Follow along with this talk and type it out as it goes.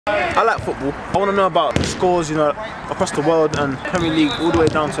I like football. I want to know about scores, you know, across the world and Premier League all the way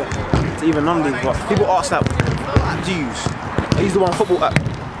down to even non-league. But people ask that, what do you use? I use the One Football app.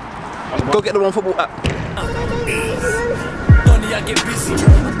 Go get the One Football app. I get busy,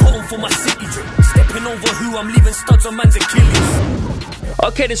 going for my city, stepping over who I'm leaving studs on man's Achilles.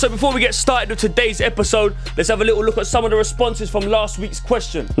 Okay then, so before we get started with today's episode, let's have a little look at some of the responses from last week's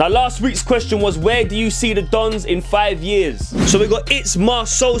question. Now last week's question was, where do you see the Dons in 5 years? So we got It's Mar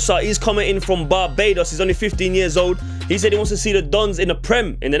Sosa, he's commenting from Barbados, he's only 15 years old. He said he wants to see the Dons in the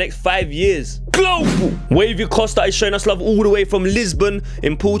Prem in the next 5 years. Global! Wavy Costa is showing us love all the way from Lisbon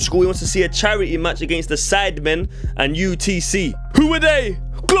in Portugal. He wants to see a charity match against the Sidemen and UTC. Who are they?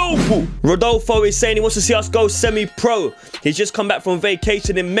 Global! Rodolfo is saying he wants to see us go semi-pro. He's just come back from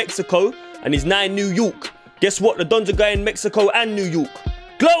vacation in Mexico and he's now in New York. Guess what? The Dons are going Mexico and New York.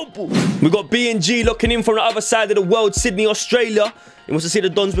 Global! We got B&G looking in from the other side of the world, Sydney, Australia. He wants to see the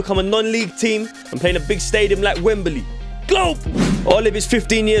Dons become a non-league team and play in a big stadium like Wembley. Global! Olive is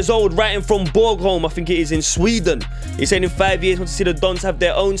 15 years old, writing from Borgholm, I think it is in Sweden. He's saying in 5 years he wants to see the Dons have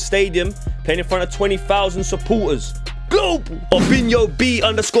their own stadium, playing in front of 20,000 supporters. Global! Opinio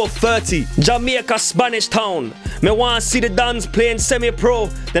B_30, Jamaica, Spanish town. Me want to see the Dons playing semi-pro,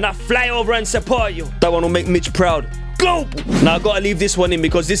 then I fly over and support you. That one will make Mitch proud. Global! Now I gotta leave this one in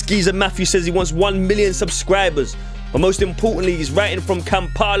because this geezer Matthew says he wants 1 million subscribers. But most importantly, he's writing from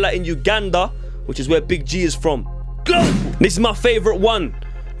Kampala in Uganda, which is where Big G is from. Global! This is my favourite one.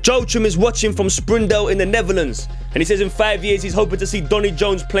 Joachim is watching from Sprindel in the Netherlands. And he says in 5 years he's hoping to see Donny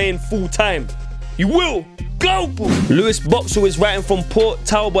Jones playing full time. You will! Global! Lewis Boxall is writing from Port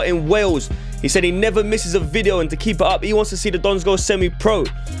Talbot in Wales. He said he never misses a video and to keep it up, he wants to see the Dons go semi-pro.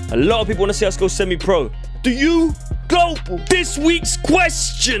 A lot of people want to see us go semi-pro. Do you? Global! This week's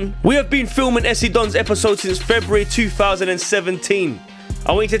question. We have been filming SE Dons episodes since February 2017.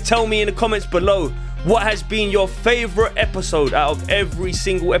 I want you to tell me in the comments below what has been your favourite episode out of every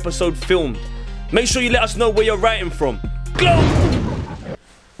single episode filmed. Make sure you let us know where you're writing from. Global!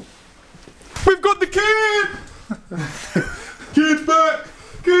 We've got the kid! Kid's back!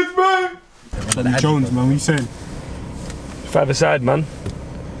 Kid's back! Jones, man, what are you saying? 5-a-side, man.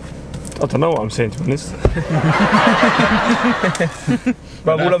 I don't know what I'm saying, to be honest.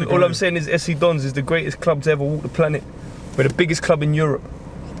 But all I'm saying is SE Dons is the greatest club to ever walk the planet. We're the biggest club in Europe.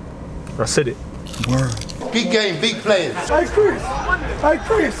 I said it. Word. Big game, big players. Hey Chris! Hey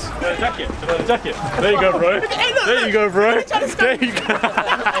Chris! Jacket. Jacket. There you go, bro. There you go, bro. There you go.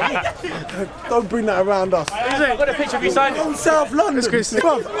 Don't bring that around us. I've got a picture of you signing. From South London.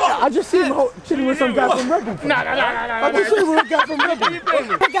 Bruv, I just see him chilling with some guy from Rebel. No. I just see him with a guy from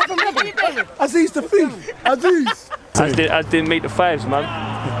Rebel. Aziz the thief. Aziz. I didn't make the fives, man.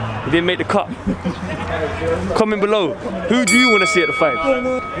 He didn't make the cut. Comment below. Who do you want to see at the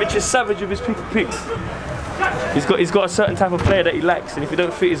five? Mitch is savage with his picks. He's got a certain type of player that he likes, and if you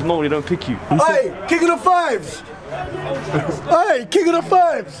don't fit his mold, he don't pick you. Hey, king of the fives! Hey, king of the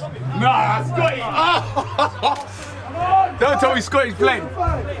fives! Nah, Scotty! Don't tell me Scotty's playing.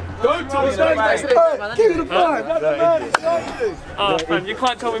 Don't tell me Scotty's playing. King of the fives! Oh, fam, you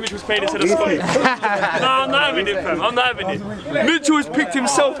can't tell me Mitchell's playing instead of Scotty. No, I'm not having it, fam. I'm not having it. Mitchell has picked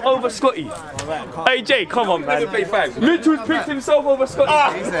himself over Scotty. Hey, Jay, come on, man. Mitchell's picked himself over Scotty.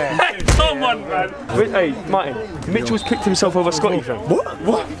 Hey, come on, man. Hey, Martin. Mitchell's picked himself over Scotty, fam. What?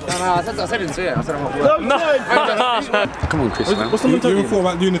 No, I said it to you. I said I'm not. Come on, Chris, man. What's the mentality? You ever thought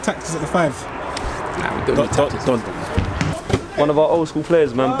about doing the tactics at the five? Nah, we don't need tactics. One of our old school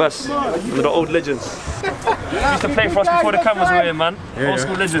players, man, Bass, one of the old legends. He used to play for us before the cameras were here, man. Old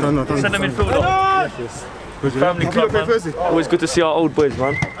school legend. Send them midfielder. Family club, man. Always good to see our old boys,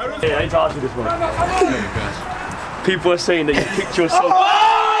 man. Yeah, I need to ask you this one. People are saying that you picked yourself.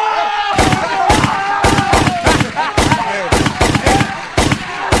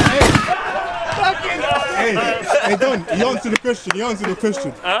 Hey Don, he answered the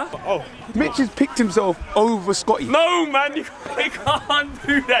question, Huh? Oh, Mitch has picked himself over Scotty. No, man, you can't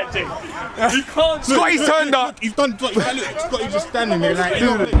do that, Jay. You can't. Scotty's turned up. He's done. Look, Scotty's just standing there like.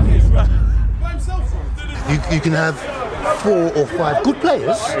 You can have 4 or 5 good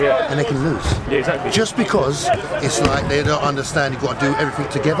players, and they can lose. Yeah, exactly. Just because it's like they don't understand you've got to do everything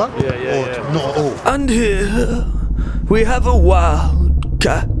together, or not at all. And here we have a wild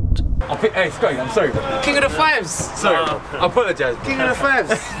cat. Hey, Scotty, I'm sorry. King of the fives. Sorry, I apologise. King of the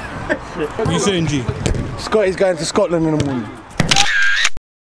fives. What are you saying, G? Scotty's going to Scotland in the morning.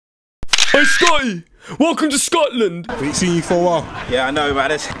 Hey, Scotty! Welcome to Scotland! We've seen you for a while. Yeah, I know,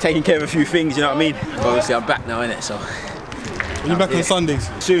 man. It's taking care of a few things, you know what I mean? But obviously, I'm back now, innit? So. Are you back on Sundays?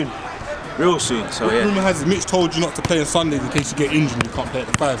 Soon. real soon. So yeah. Rumour has Mitch told you not to play on Sundays in case you get injured and you can't play at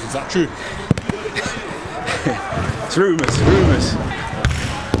the fives. Is that true? It's rumours.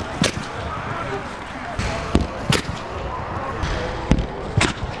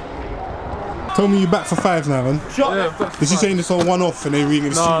 Tell me you're back for fives now, man. Yeah, is he saying this on one-off and they really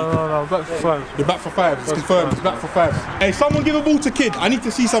gonna see? No, back for fives. You're back for fives. It's confirmed. He's back for fives. Hey, someone give a ball to Kid. I need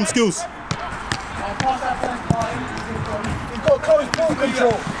to see some skills. He's got close ball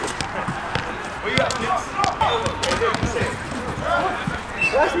control.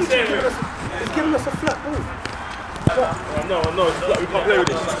 He's giving us a flat ball. No, we can't play with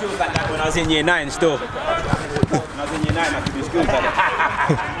this. Skills like that when I was in year 9 still. When I was in year 9 I could do skills like that.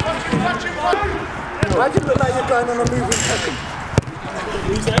 Why do you look like you're going on a moving Peckham?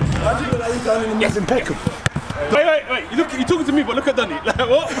 Why do you look like you're going on a moving Peckham? Wait, you're talking to me but look at Dunny. Like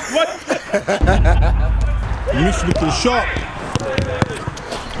what? Mitch looking sharp.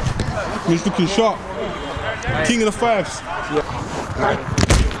 Mitch looking sharp. King of the fives.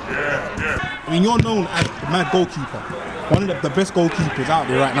 I mean, you're known as the mad goalkeeper. One of the best goalkeepers out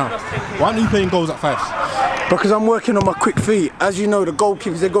there right now. Why aren't you playing goals at fives? Because I'm working on my quick feet. As you know, the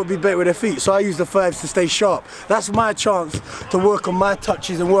goalkeepers, they've got to be better with their feet. So I use the fives to stay sharp. That's my chance to work on my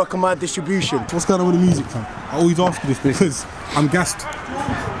touches and work on my distribution. What's going on with the music, fam? I always ask you this because I'm gassed.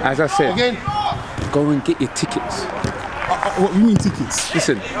 As I said, Again? go and get your tickets. What do you mean tickets?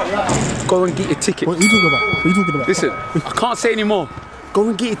 Listen, go and get your tickets. What are you talking about? What are you talking about? Listen, I can't say anymore. Go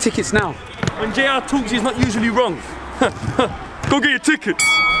and get your tickets now. When JR talks, he's not usually wrong. Go get your tickets.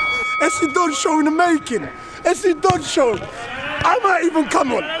 SC Dodge show in the making. SC Dodge show. I might even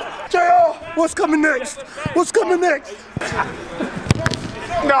come on. JR, what's coming next? What's coming next?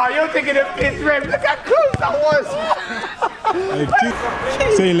 No, you're taking a piss, Rev. Look how close that was.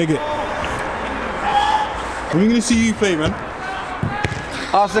 Say leg it. When are we going to see you play, man?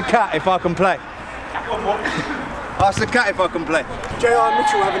 Ask the cat if I can play. Ask the cat if I can play. JR and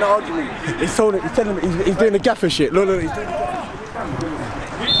Mitchell having an argument. He's telling me he's doing the gaffer shit. Look, he's doing the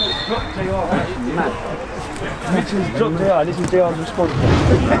gaffer. This is JR's response.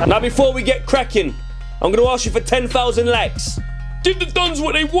 Now before we get cracking, I'm going to ask you for 10,000 likes. Give the Dons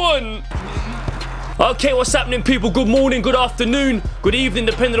what they want. Okay, what's happening, people? Good morning, good afternoon, good evening,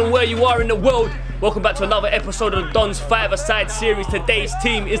 depending on where you are in the world. Welcome back to another episode of the Dons 5-a-side series. Today's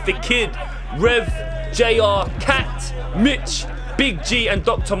team is the Kid, Rev, JR, Cat, Mitch, Big G and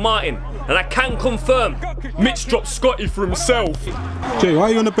Dr. Martin. And I can confirm, Mitch dropped Scotty for himself. Jay, why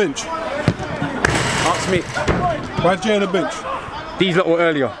are you on the bench? Ask me. Why is Jay on the bench? These lot were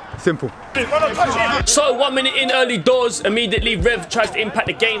earlier. Simple. So 1 minute in early doors, immediately Rev tries to impact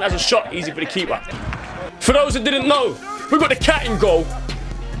the game as a shot, easy for the keeper. For those who didn't know, we've got the cat in goal.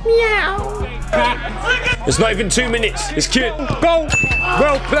 Meow. It's not even 2 minutes, it's Kid. Go!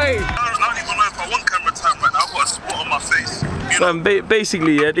 Well played. I don't even know if I want camera time right now. I've got a spot on my face. You know?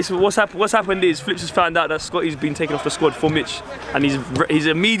 Basically, yeah, this what's happened is Flips has found out that Scotty's been taken off the squad for Mitch, and he's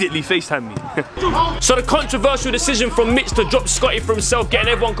immediately FaceTimed me. So the controversial decision from Mitch to drop Scotty for himself, getting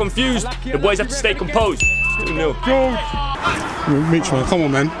everyone confused. The boys have to stay composed. 2-0. Mitch, man, come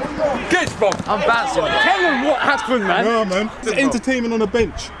on, man. Good, bro. I'm bouncing. Tell them what happened, man. Yeah, man. It's entertainment on the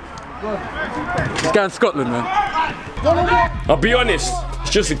bench. He's going to Scotland, man. I'll be honest,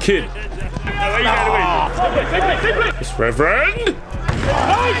 it's just a kid. It's Reverend.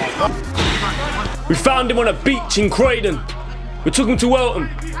 We found him on a beach in Croydon. We took him to Welton.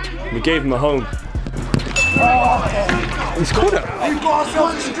 We gave him a home. He's called it. We've got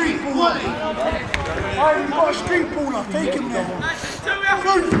ourselves a street baller. We've got a street baller. Take him there.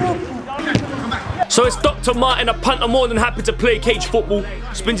 So it's Dr. Martin, a punter more than happy to play cage football.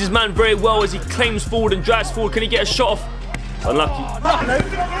 Spins his man very well as he claims forward and drives forward. Can he get a shot off? Unlucky.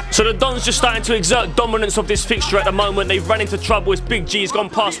 So the Dons just starting to exert dominance of this fixture at the moment. They've run into trouble. It's Big G. He's gone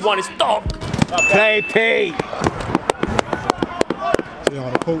past one. It's Doc. Play P. Yeah,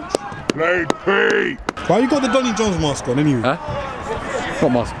 the coach. Play P. Why you got the Donny Jones mask on anyway? Huh?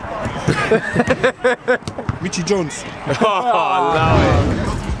 What mask? Richie Jones.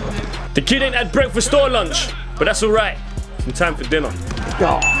 The kid ain't had breakfast or lunch, but that's all right. Some time for dinner.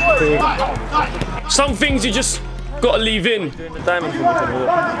 Some things you just gotta leave in.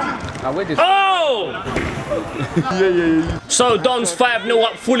 Oh! So Don's 5-0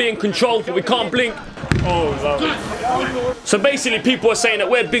 up, fully in control, but we can't blink. So basically people are saying that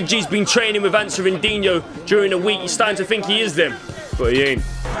where Big G's been training with answering Dino during the week, he's starting to think he is them, but he ain't.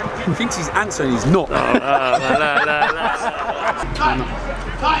 He thinks he's answering, he's not.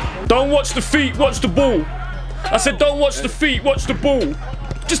 Don't watch the feet, watch the ball. I said don't watch the feet, watch the ball.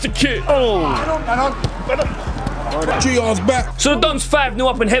 Just a kid. Oh. GR's back. So the Dons 5-0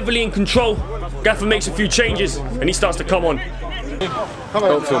 up and heavily in control. Gaffer makes a few changes and he starts to come on.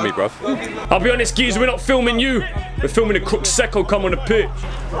 Don't film me, bruv. I'll be honest, Geez, we're not filming you. We're filming the crook Secco come on the pitch.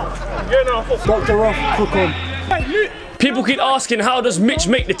 Dr. Ruff, crook on. People keep asking, how does Mitch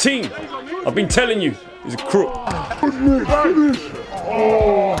make the team? I've been telling you, he's a crook.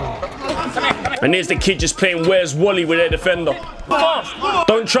 And there's the kid just playing Where's Wally with their defender.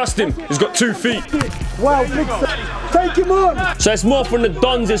 Don't trust him, he's got 2 feet. Wow, big take him on. So it's more from the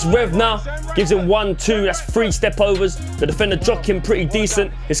Dons, it's Rev now. Gives him 1-2, that's 3 step overs. The defender jock him pretty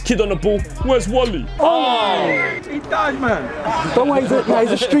decent. His kid on the ball, where's Wally? Oh! He died, man. Don't worry,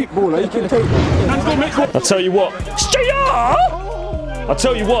 he's a street baller, he can take it. I'll tell you what, it's JR! I'll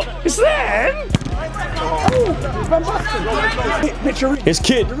tell you what, it's them! His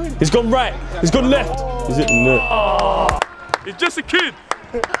kid, he's gone right, he's gone left. He's hit the net. He's just a kid.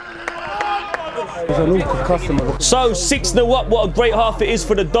 So 6-0 up, what a great half it is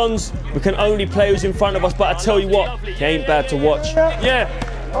for the Dons. We can only play who's in front of us, but I tell you what, it ain't bad to watch. Yeah.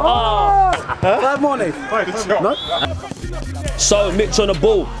 No? So Mitch on the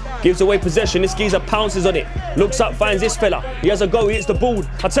ball, gives away possession. This geezer pounces on it, looks up, finds this fella. He has a go, he hits the ball.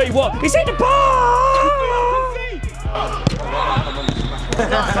 I tell you what, he's hit the ball!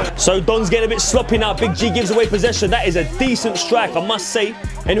 So Don's getting a bit sloppy now. Big G gives away possession. That is a decent strike, I must say.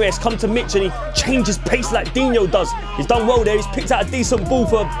 Anyway, it's come to Mitch and he changes pace like Dino does. He's done well there. He's picked out a decent ball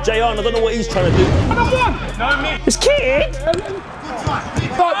for JR and I don't know what he's trying to do. This kid!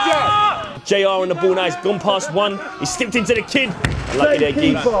 JR on the ball now. He's gone past one. He slipped into the kid. I like it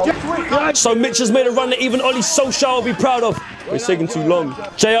there, Geek. So Mitch has made a run that even Ollie Solskjaer will be proud of. It's taking too long.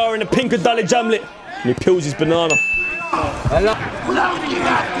 JR in the pink of Dali Jamlet. And he peels his banana.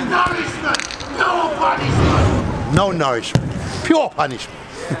 No nourishment. Pure punishment.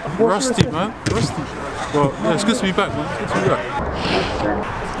 Rusty, man. Rusty. Well, yeah, it's good to be back, man. It's good to be back.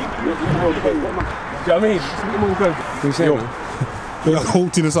 Do you know what I mean? Who's saying? You're like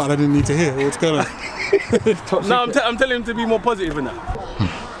holding us out I didn't need to hear. What's going on? No, I'm telling him to be more positive in that.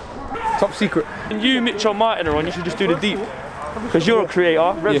 Top secret. And you, Mitch or Martin are on, you should just do the deep. Because you're a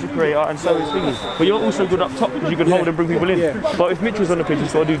creator, Rev's a creator, and so is Thingy. But you're also good up top because you can hold and bring people in. But if Mitchell's on the pitch,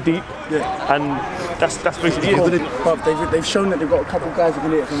 he's got to do deep. And that's basically it. But they've shown that they've got a couple of guys who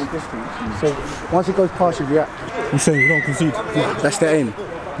can hit it from a distance. So once it goes past you, react. I'm saying we don't concede. That's their aim.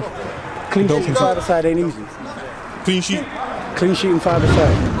 Clean sheet and 5-a-side ain't easy. Clean sheet. Clean sheet and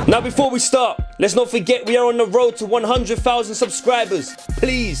 5-a-side. Now before we start, let's not forget we are on the road to 100,000 subscribers.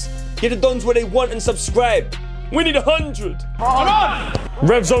 Please, get the Dons where they want and subscribe. We need 100.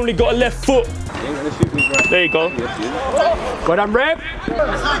 Rev's only got a left foot. There you go. Got on, Rev.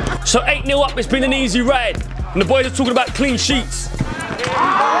 So 8-0 up, it's been an easy ride. And the boys are talking about clean sheets.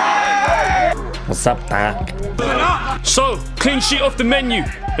 What's up, Pac? So, clean sheet off the menu.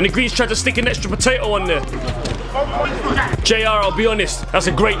 And the Greens tried to stick an extra potato on there. JR, I'll be honest, that's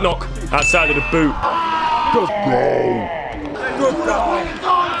a great knock outside of the boot. Good goal.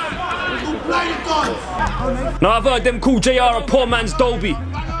 Now I've heard them call JR a poor man's Dolby.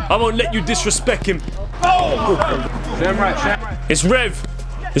 I won't let you disrespect him. It's Rev,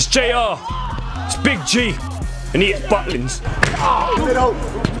 it's JR, it's Big G, and he hits Butlins.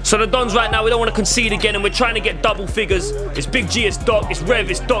 So the Dons right now, we don't want to concede again and we're trying to get double figures. It's Big G, it's Doc, it's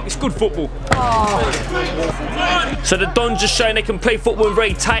Rev, it's Doc, it's good football. So the Dons just showing they can play football in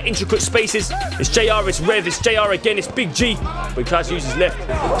very tight, intricate spaces. It's JR, it's Rev, it's JR again, it's Big G. But he tries to use his left.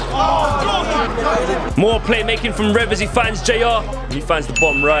 More playmaking from Rev as he finds JR. And he finds the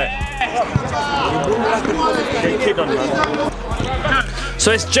bottom right.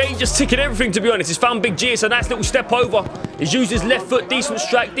 So it's Jay just ticking everything, to be honest. He's found Big G, it's a nice little step over. He's used his left foot, decent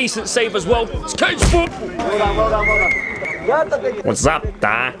strike, decent save as well. It's cage foot. What's up,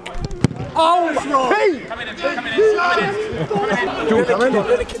 Doc? Oh, hey!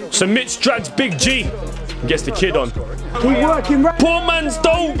 So Mitch drags Big G and gets the kid on. Keep working, right? Poor man's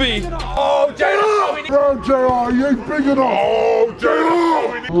Dolby. Oh, JR! Bro, JR, you ain't big enough! Oh,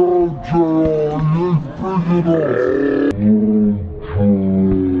 JR! Bro, JR, you ain't big enough!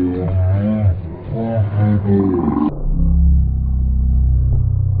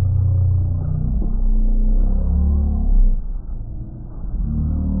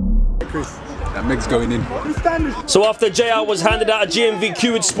 That Meg's going in. So after JR was handed out a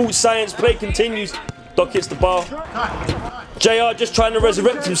GMVQ in sports science, play continues. Doc hits the bar. JR just trying to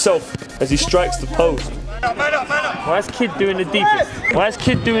resurrect himself as he strikes the post. Why is Kid doing the deepest? Why is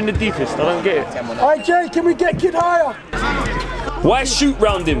Kid doing the deepest? I don't get it. Alright, Jay, can we get Kid higher? Why shoot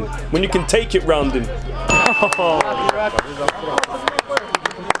round him when you can take it round him?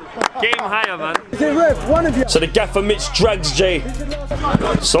 Game higher, man. Is it Rev? One of you. So the gaffer Mitch drags Jay.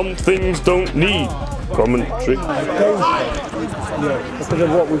 Some things don't need commentary. Yeah, because of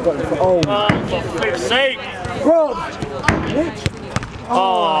what we've got. Oh, for flip's sake. Bro, Mitch.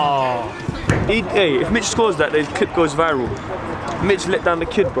 Oh. Hey, if Mitch scores that, the clip goes viral. Mitch let down the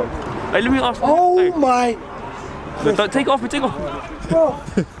kid, bro. Hey, let me ask. Oh hey. my. Look, don't take it off me, take it off. Bro.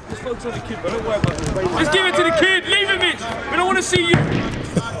 Just focus on the kid, bro. Don't worry about it. Just give it to the kid. Leave it, Mitch. We don't want to see you.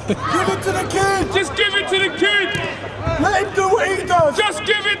 Give it to the kid. Just give it to the kid. Let him do what he does. Just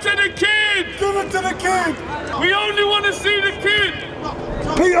give it to the kid. Give it to the kid. We only want to see the kid.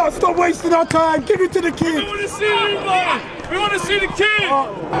 Peter, stop wasting our time. Give it to the kid. We want to see you, man. We want to see the kid.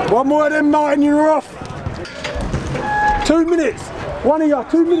 One more of them, Martin, you're off. 2 minutes. One of you,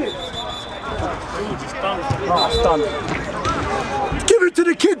 2 minutes. Oh, it's done. Give it to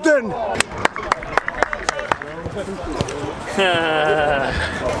the kid then.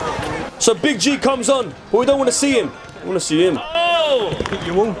 So Big G comes on, but we don't want to see him. We want to see him. Oh!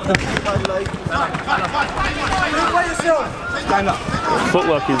 You won't.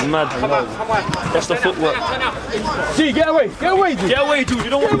 Footwork is mad. That's the footwork. G, get away. Get away, G. Get away, dude. You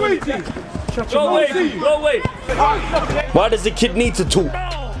don't want to win. Go away, dude. Go away. Why does the kid need to talk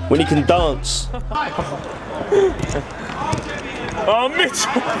when he can dance? Oh, Mitch! He's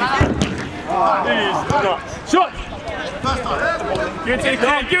nuts. Shot! Give it to the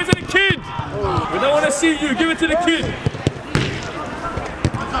kid! Give it to the kid! We don't want to see you. Give it to the kid.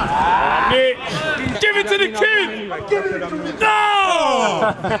 Mitch! Give it to the kid! No!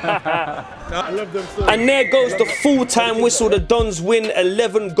 And there goes the full-time whistle. The Dons win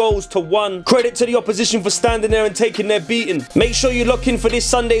 11 goals to 1. Credit to the opposition for standing there and taking their beating. Make sure you lock in for this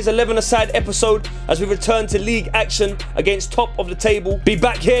Sunday's 11-a-side episode as we return to league action against top of the table. Be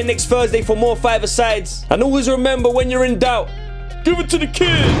back here next Thursday for more 5-a-sides. And always remember, when you're in doubt, give it to the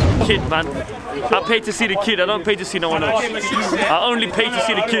kid! Kid, man. I pay to see the kid. I don't pay to see no one else. I only pay to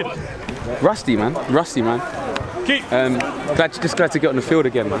see the kid. Rusty, man. Rusty, man. Just glad to get on the field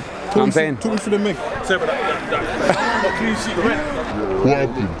again, man. I'm saying. Talk me through the Meg. What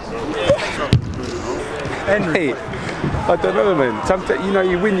happened? Hey, I don't know, man. Sometimes, you know,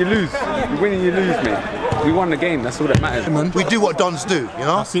 you win, you lose. You win and you lose, mate. We won the game. That's all that matters. We do what Dons do, you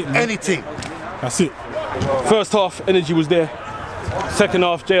know? That's it, man. Any team. That's it. First half, energy was there. Second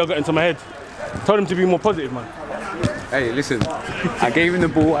half, JL got into my head. Told him to be more positive, man. Hey, listen. I gave him the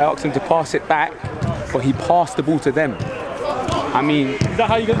ball. I asked him to pass it back, but he passed the ball to them. I mean, is that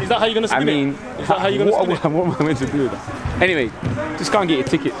how you're gonna spin it? Is that how you're gonna spin it? What am I meant to do with that? Anyway, just go and get your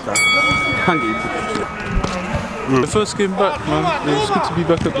tickets, bro. Go and get your tickets. The first game back, man. It's good to be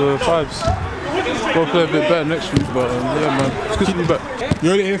back at the fives. We'll play a bit better next week, but yeah, man. It's good to be back. You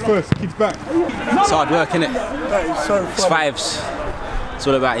heard it here first. Kids back. It's hard work, innit? That is so It's fives. It's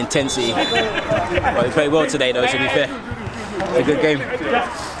all about intensity. But we played well today, though, to be fair. It's a good game.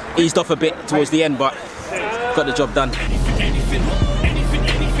 Eased off a bit towards the end, but got the job done. Anything.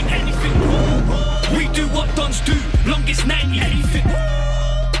 We do what Dons do, longest 90. Anything.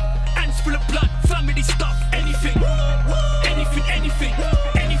 Hands full of blood, family stuff. Anything.